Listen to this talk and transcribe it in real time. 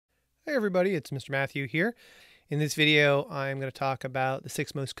Hi everybody, it's Mr. Matthew here. In this video, I'm going to talk about the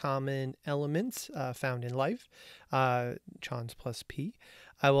 6 most common elements found in life, CHONSP plus P.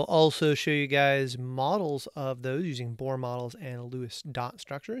 I will also show you guys models of those using Bohr models and Lewis dot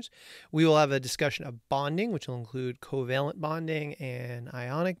structures. We will have a discussion of bonding, which will include covalent bonding and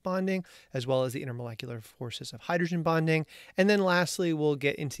ionic bonding, as well as the intermolecular forces of hydrogen bonding. And then lastly, we'll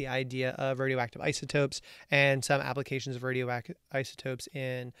get into the idea of radioactive isotopes and some applications of radioactive isotopes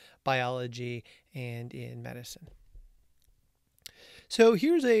in biology and in medicine. So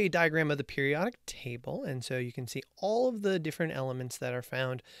here's a diagram of the periodic table, and so you can see all of the different elements that are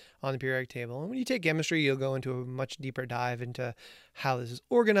found on the periodic table. And when you take chemistry, you'll go into a much deeper dive into how this is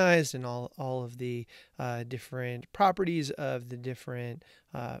organized and all of the different properties of the different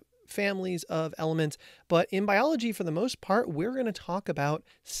families of elements. But in biology, for the most part, we're going to talk about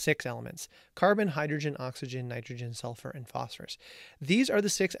 6 elements: carbon, hydrogen, oxygen, nitrogen, sulfur, and phosphorus. These are the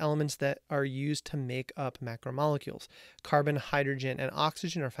 6 elements that are used to make up macromolecules. Carbon, hydrogen, and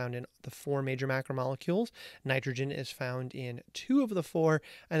oxygen are found in the 4 major macromolecules. Nitrogen is found in 2 of the 4,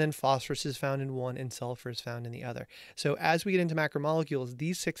 and then phosphorus is found in 1, and sulfur is found in the other. So as we get into macromolecules,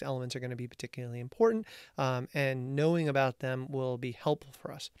 these 6 elements are going to be particularly important, and knowing about them will be helpful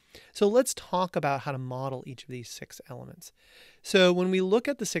for us. So let's talk about how to model each of these 6 elements. So when we look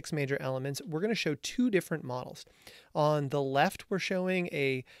at the 6 major elements, we're going to show 2 different models. On the left, we're showing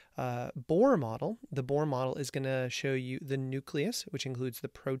a Bohr model. The Bohr model is going to show you the nucleus, which includes the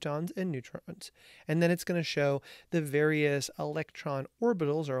protons and neutrons. And then it's going to show the various electron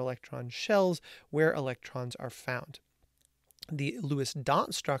orbitals or electron shells where electrons are found. The Lewis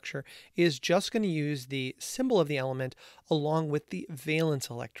dot structure is just going to use the symbol of the element along with the valence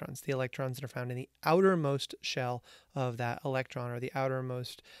electrons, the electrons that are found in the outermost shell of that electron, or the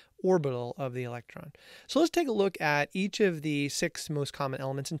outermost orbital of the electron. So let's take a look at each of the 6 most common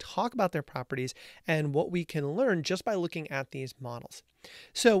elements and talk about their properties and what we can learn just by looking at these models.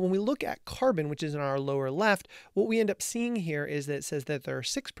 So when we look at carbon, which is in our lower left, what we end up seeing here is that it says that there are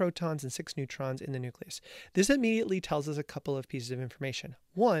 6 protons and 6 neutrons in the nucleus. This immediately tells us a couple of pieces of information.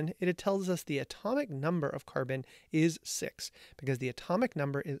 One, it tells us the atomic number of carbon is 6, because the atomic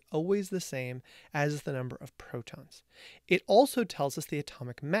number is always the same as the number of protons. It also tells us the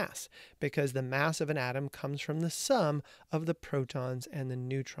atomic mass, because the mass of an atom comes from the sum of the protons and the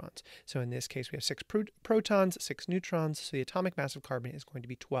neutrons. So in this case, we have 6 protons, 6 neutrons, so the atomic mass of carbon is going to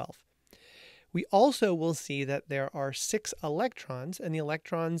be 12. We also will see that there are 6 electrons, and the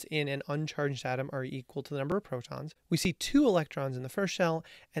electrons in an uncharged atom are equal to the number of protons. We see 2 electrons in the first shell,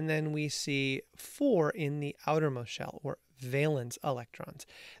 and then we see 4 in the outermost shell, or valence electrons.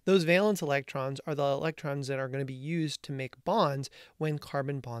 Those valence electrons are the electrons that are going to be used to make bonds when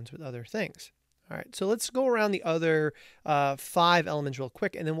carbon bonds with other things. All right, so let's go around the other 5 elements real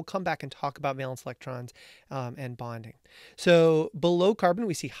quick, and then we'll come back and talk about valence electrons and bonding. So below carbon,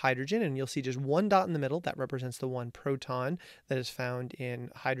 we see hydrogen, and you'll see just 1 dot in the middle. That represents the 1 proton that is found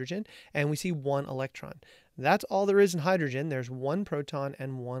in hydrogen, and we see 1 electron. That's all there is in hydrogen. There's 1 proton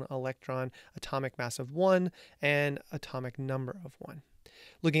and 1 electron, atomic mass of 1, and atomic number of 1.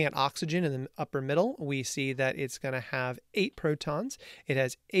 Looking at oxygen in the upper middle, we see that it's going to have 8 protons, it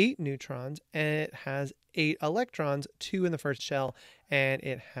has 8 neutrons, and it has 8 electrons, 2 in the first shell, and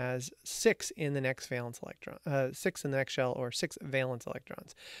it has 6 in the next valence electron, 6 in the next shell, or 6 valence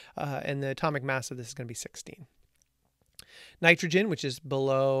electrons. And the atomic mass of this is going to be 16. Nitrogen, which is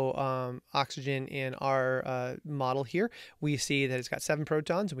below oxygen in our model here, we see that it's got 7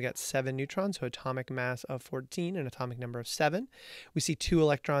 protons and we got 7 neutrons, so atomic mass of 14 and atomic number of 7. We see 2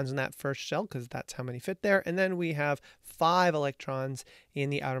 electrons in that first shell because that's how many fit there, and then we have 5 electrons in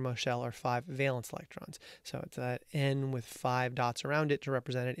the outermost shell, or 5 valence electrons. So it's that N with 5 dots around it to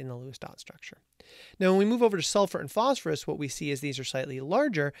represent it in the Lewis dot structure. Now, when we move over to sulfur and phosphorus, what we see is these are slightly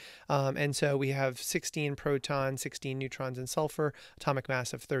larger, and so we have 16 protons, 16 neutrons in sulfur, atomic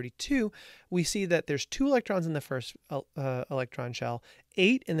mass of 32. We see that there's 2 electrons in the first electron shell,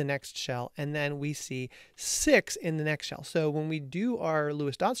 8 in the next shell, and then we see 6 in the next shell. So when we do our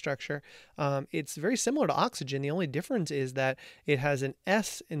Lewis dot structure, it's very similar to oxygen. The only difference is that it has an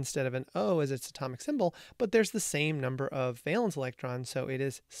S instead of an O as its atomic symbol, but there's the same number of valence electrons, so it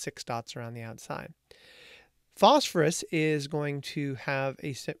is 6 dots around the outside. Phosphorus is going to have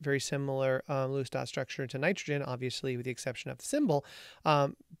a very similar Lewis dot structure to nitrogen, obviously with the exception of the symbol,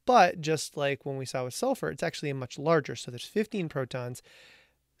 but just like when we saw with sulfur, it's actually much larger. So there's 15 protons,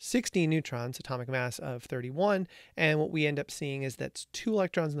 16 neutrons, atomic mass of 31, and what we end up seeing is that's 2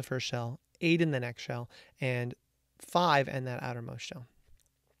 electrons in the first shell, 8 in the next shell, and 5 in that outermost shell.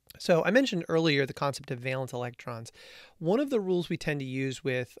 So I mentioned earlier the concept of valence electrons. One of the rules we tend to use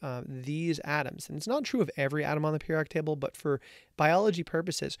with these atoms, and it's not true of every atom on the periodic table, but for biology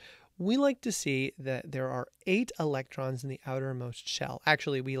purposes, we like to see that there are 8 electrons in the outermost shell.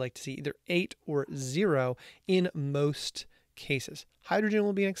 Actually, we like to see either 8 or 0 in most cases. Hydrogen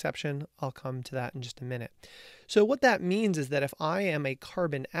will be an exception. I'll come to that in just a minute. So what that means is that if I am a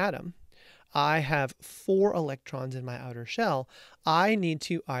carbon atom, I have 4 electrons in my outer shell. I need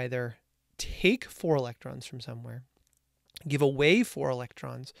to either take 4 electrons from somewhere, give away 4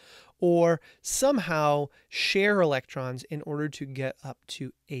 electrons, or somehow share electrons in order to get up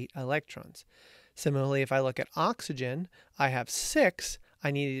to 8 electrons. Similarly, if I look at oxygen, I have 6.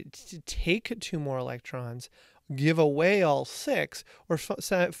 I need to take 2 more electrons, give away all 6, or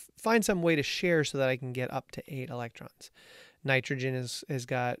find some way to share so that I can get up to 8 electrons. Nitrogen has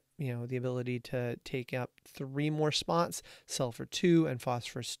got, the ability to take up 3 more spots, sulfur 2, and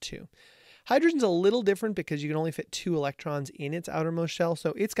phosphorus 2. Hydrogen's a little different because you can only fit 2 electrons in its outermost shell,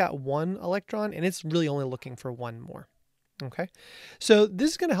 so it's got 1 electron, and it's really only looking for 1 more. Okay, so this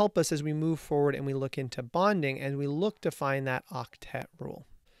is going to help us as we move forward and we look into bonding and we look to find that octet rule.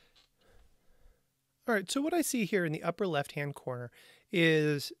 All right, so what I see here in the upper left-hand corner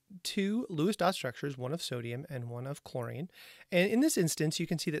is 2 Lewis dot structures, one of sodium and one of chlorine. And in this instance, you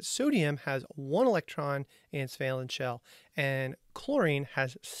can see that sodium has 1 electron in its valence shell and chlorine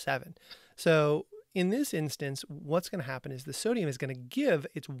has 7. So in this instance, what's going to happen is the sodium is going to give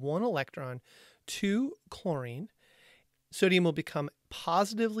its 1 electron to chlorine. Sodium will become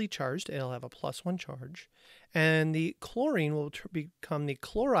positively charged. It'll have a +1 charge. And the chlorine will become the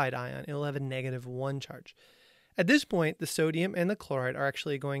chloride ion. It'll have a -1 charge. At this point, the sodium and the chloride are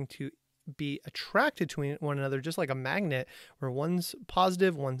actually going to be attracted to one another just like a magnet, where one's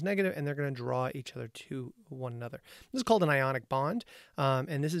positive, one's negative, and they're going to draw each other to one another. This is called an ionic bond,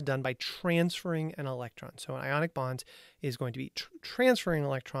 and this is done by transferring an electron. So an ionic bond is going to be transferring an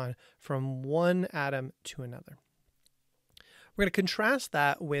electron from one atom to another. We're going to contrast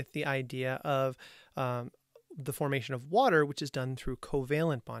that with the idea of the formation of water, which is done through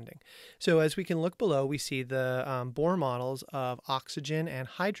covalent bonding. So as we can look below, we see the Bohr models of oxygen and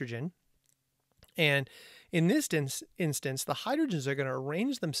hydrogen. And in this instance, the hydrogens are going to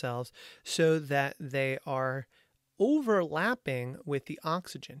arrange themselves so that they are overlapping with the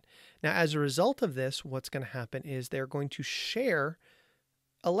oxygen. Now, as a result of this, what's going to happen is they're going to share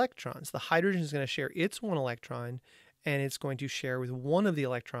electrons. The hydrogen is going to share its 1 electron, and it's going to share with one of the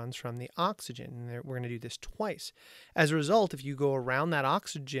electrons from the oxygen. And we're going to do this twice. As a result, if you go around that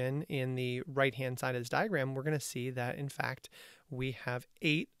oxygen in the right-hand side of this diagram, we're going to see that, in fact, we have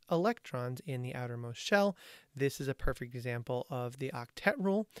 8 electrons in the outermost shell. This is a perfect example of the octet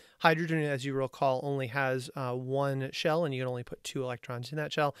rule. Hydrogen, as you recall, only has 1 shell, and you can only put 2 electrons in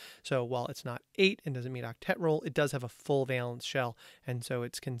that shell. So while it's not 8 and doesn't meet octet rule, it does have a full valence shell, and so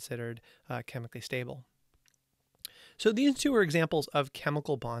it's considered chemically stable. So these 2 are examples of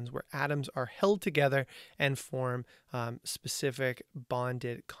chemical bonds where atoms are held together and form specific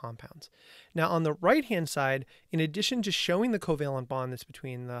bonded compounds. Now on the right-hand side, in addition to showing the covalent bond that's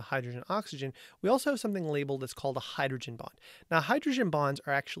between the hydrogen and oxygen, we also have something labeled that's called a hydrogen bond. Now hydrogen bonds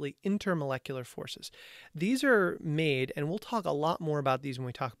are actually intermolecular forces. These are made, and we'll talk a lot more about these when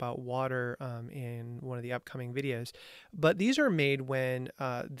we talk about water in one of the upcoming videos, but these are made when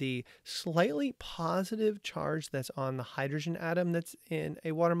the slightly positive charge that's on the hydrogen atom that's in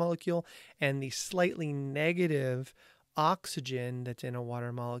a water molecule and the slightly negative oxygen that's in a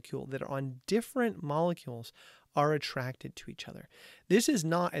water molecule that are on different molecules are attracted to each other. This is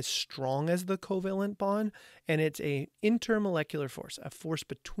not as strong as the covalent bond, and it's an intermolecular force, a force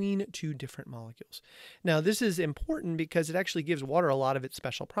between 2 different molecules. Now, this is important because it actually gives water a lot of its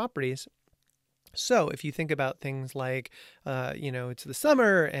special properties. So if you think about things like, it's the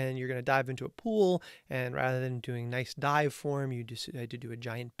summer and you're going to dive into a pool, and rather than doing nice dive form, you decide to do a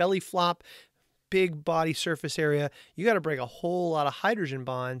giant belly flop, big body surface area, you got to break a whole lot of hydrogen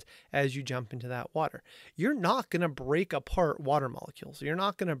bonds as you jump into that water. You're not going to break apart water molecules. You're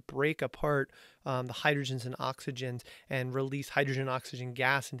not going to break apart the hydrogens and oxygens and release hydrogen and oxygen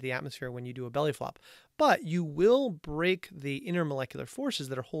gas into the atmosphere when you do a belly flop. But you will break the intermolecular forces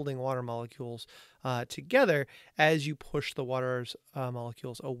that are holding water molecules together as you push the water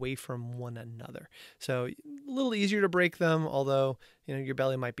molecules away from one another. So a little easier to break them, although your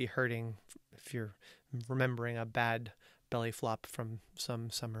belly might be hurting if you're remembering a bad belly flop from some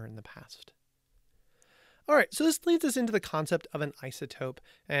summer in the past. All right, so this leads us into the concept of an isotope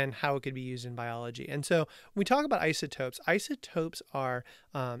and how it could be used in biology. And so when we talk about isotopes, isotopes are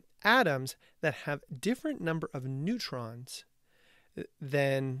atoms that have different number of neutrons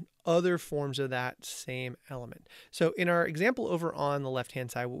than other forms of that same element. So in our example over on the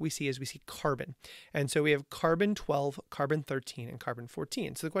left-hand side, what we see is we see carbon. And so we have carbon 12, carbon 13, and carbon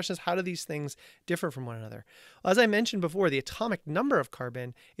 14. So the question is, how do these things differ from one another? Well, as I mentioned before, the atomic number of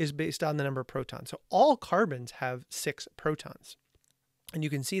carbon is based on the number of protons. So all carbons have 6 protons. And you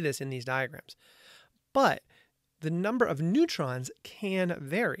can see this in these diagrams. But the number of neutrons can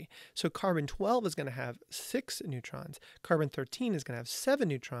vary. So carbon 12 is going to have 6 neutrons, carbon 13 is going to have 7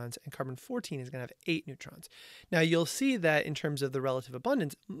 neutrons, and carbon 14 is going to have 8 neutrons. Now you'll see that in terms of the relative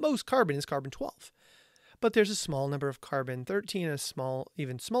abundance, most carbon is carbon 12. But there's a small number of carbon 13 and a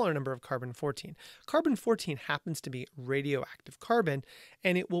even smaller number of carbon 14. Carbon 14 happens to be radioactive carbon,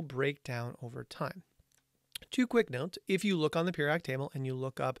 and it will break down over time. 2 quick notes. If you look on the periodic table and you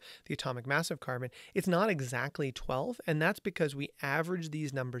look up the atomic mass of carbon, it's not exactly 12, and that's because we average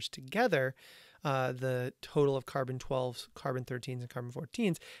these numbers together, the total of carbon 12s, carbon 13s, and carbon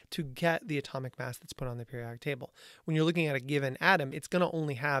 14s, to get the atomic mass that's put on the periodic table. When you're looking at a given atom, it's going to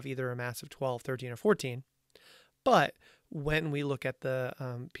only have either a mass of 12, 13, or 14, but when we look at the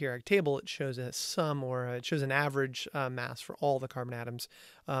periodic table, it shows a sum, or it shows an average mass for all the carbon atoms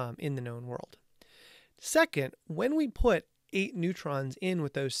in the known world. Second, when we put 8 neutrons in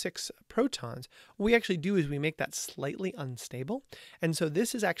with those 6 protons, what we actually do is we make that slightly unstable. And so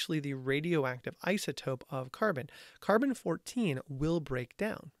this is actually the radioactive isotope of carbon. Carbon 14 will break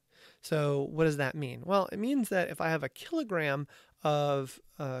down. So what does that mean? Well, it means that if I have a kilogram of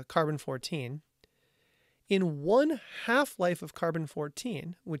carbon 14, in one half-life of carbon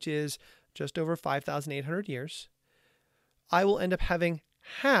 14, which is just over 5,800 years, I will end up having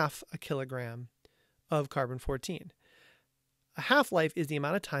half a kilogram of carbon 14. A half-life is the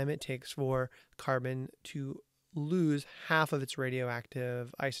amount of time it takes for carbon to lose half of its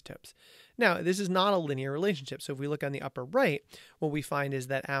radioactive isotopes. Now, this is not a linear relationship. So if we look on the upper right, what we find is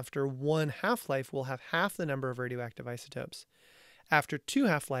that after one half-life, we'll have half the number of radioactive isotopes. After 2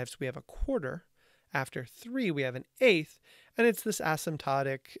 half-lives, we have a quarter. After 3, we have an eighth, and it's this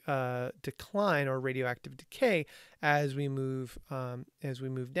asymptotic decline or radioactive decay as we move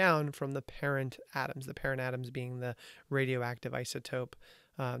down from the parent atoms. The parent atoms being the radioactive isotope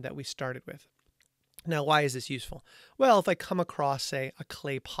that we started with. Now, why is this useful? Well, if I come across, say, a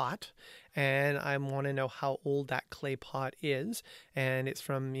clay pot, and I want to know how old that clay pot is, and it's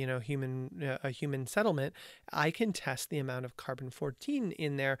from a human settlement, I can test the amount of carbon 14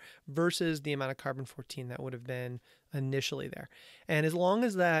 in there versus the amount of carbon 14 that would have been initially there. And as long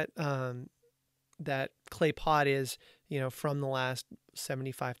as that that clay pot is from the last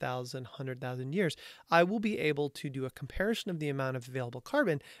 75,000, 100,000 years, I will be able to do a comparison of the amount of available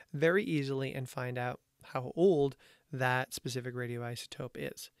carbon very easily and find out how old that specific radioisotope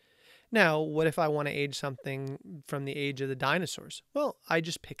is. Now, what if I want to age something from the age of the dinosaurs? Well, I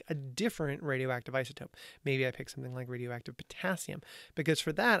just pick a different radioactive isotope. Maybe I pick something like radioactive potassium, because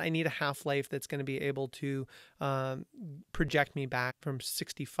for that I need a half-life that's going to be able to project me back from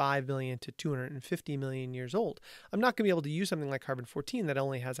 65 million to 250 million years old. I'm not going to be able to use something like carbon-14 that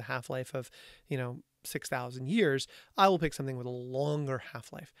only has a half-life of, 6,000 years. I will pick something with a longer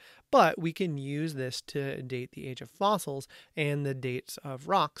half-life. But we can use this to date the age of fossils and the dates of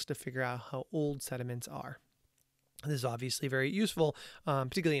rocks to figure out how old sediments are. This is obviously very useful,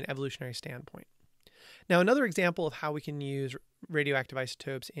 particularly in an evolutionary standpoint. Now, another example of how we can use radioactive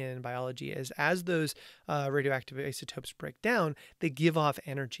isotopes in biology is as those radioactive isotopes break down, they give off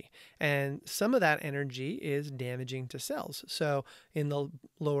energy. And some of that energy is damaging to cells. So in the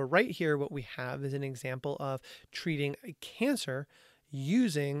lower right here, what we have is an example of treating a cancer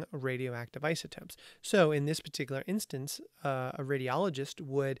using radioactive isotopes. So in this particular instance, a radiologist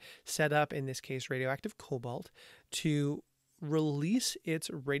would set up, in this case, radioactive cobalt to release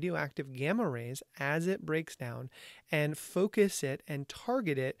its radioactive gamma rays as it breaks down and focus it and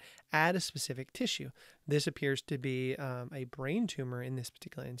target it at a specific tissue. This appears to be a brain tumor in this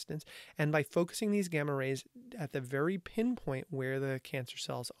particular instance. And by focusing these gamma rays at the very pinpoint where the cancer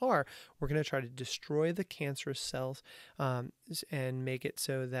cells are, we're going to try to destroy the cancerous cells and make it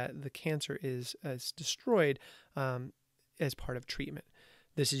so that the cancer is destroyed as part of treatment.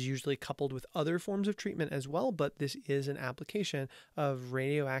 This is usually coupled with other forms of treatment as well, but this is an application of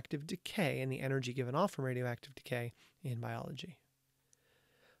radioactive decay and the energy given off from radioactive decay in biology.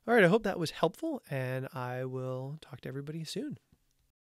 All right, I hope that was helpful, and I will talk to everybody soon.